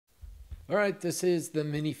All right, this is the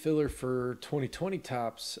mini filler for 2020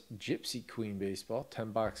 Topps Gypsy Queen Baseball.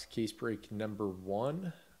 10-box case break number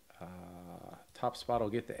 1. Top spot will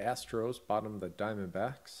get the Astros, bottom the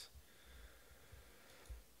Diamondbacks.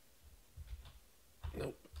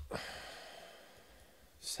 Nope. This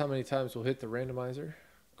is how many times we'll hit the randomizer.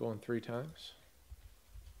 Going 3 times.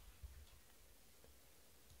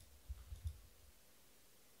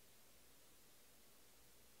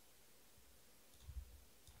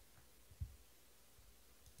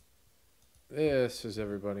 This is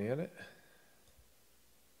everybody in it.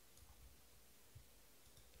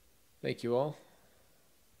 Thank you all.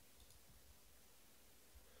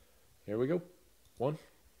 Here we go. 1,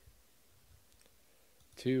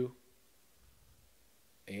 2,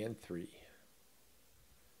 and 3.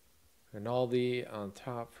 Rinaldi on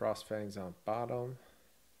top, Frost Fangs on bottom.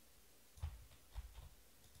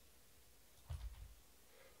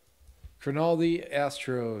 Rinaldi,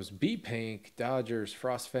 Astros, B-Pink, Dodgers,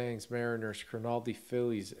 Frost Fangs, Mariners, Rinaldi,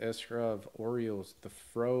 Phillies, Eskrov, Orioles, The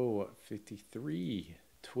Fro, 53,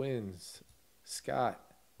 Twins, Scott,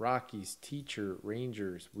 Rockies, Teacher,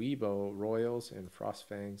 Rangers, Weibo, Royals, and Frost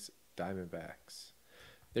Fangs, Diamondbacks.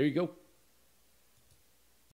 There you go.